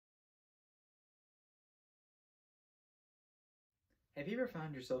Have you ever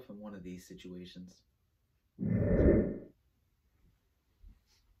found yourself in one of these situations?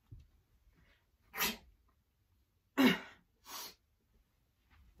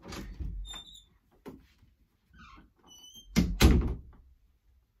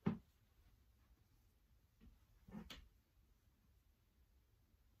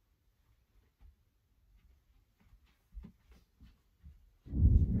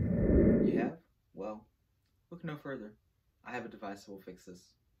 You have? Well, look no further. I have a device that will fix this.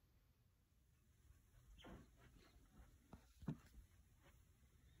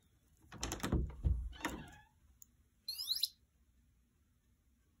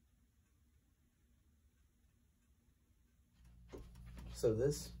 So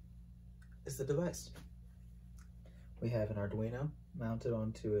this is the device. We have an Arduino mounted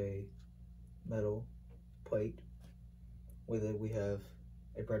onto a metal plate. With it we have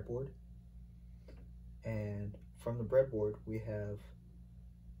a breadboard, and from the breadboard we have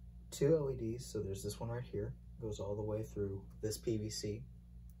two LEDs. So there's this one right here, goes all the way through this PVC,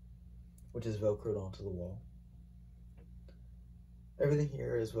 which is velcroed onto the wall. Everything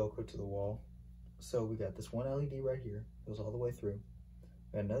here is velcroed to the wall. So we got this one LED right here, goes all the way through.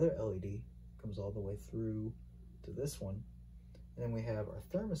 We got another LED, comes all the way through to this one. And then we have our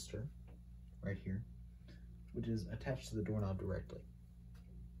thermistor right here, which is attached to the doorknob directly.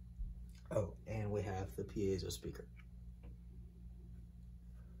 Oh, and we have the piezo speaker.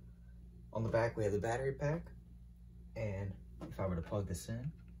 On the back, we have the battery pack. And if I were to plug this in,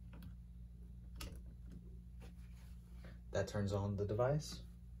 that turns on the device.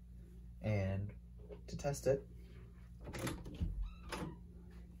 And to test it,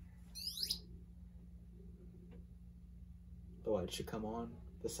 the light should come on,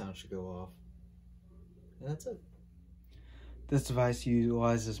 the sound should go off, and that's it. This device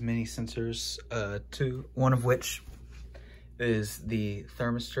utilizes many sensors, one of which is the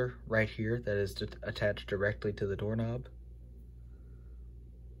thermistor right here that is attached directly to the doorknob.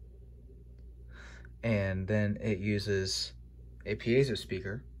 And then it uses a piezo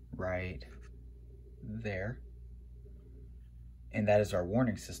speaker right there. And that is our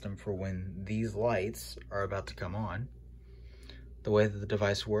warning system for when these lights are about to come on. The way that the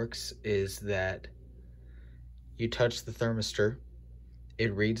device works is that you touch the thermistor,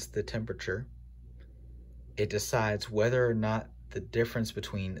 it reads the temperature, it decides whether or not the difference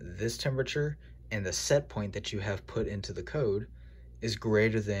between this temperature and the set point that you have put into the code is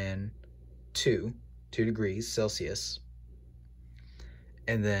greater than 2 degrees Celsius.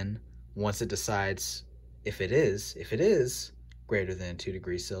 And then once it decides if it is greater than 2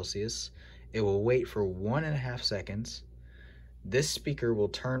 degrees Celsius, it will wait for 1.5 seconds. This speaker will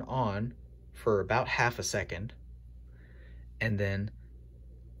turn on for about half a second, and then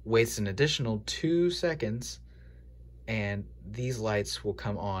waits an additional 2 seconds, and these lights will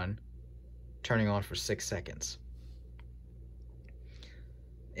come on, turning on for 6 seconds.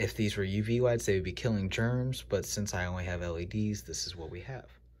 If these were UV lights, they would be killing germs, but since I only have LEDs, this is what we have.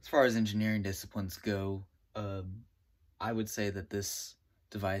 As far as engineering disciplines go, I would say that this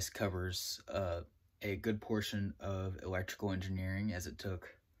device covers a good portion of electrical engineering, as it took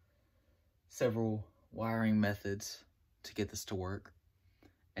several wiring methods to get this to work,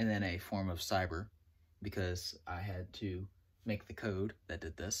 and then a form of cyber, because I had to make the code that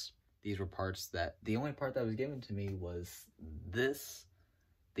did this. These were parts that, the only part that was given to me was this,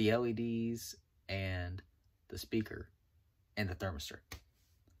 the LEDs, and the speaker, and the thermistor.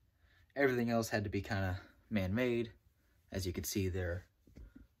 Everything else had to be kind of man-made. As you can see, there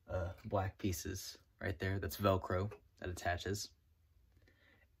are black pieces right there. That's Velcro that attaches.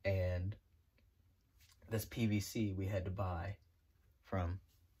 And this PVC we had to buy from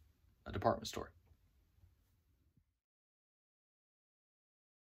a department store.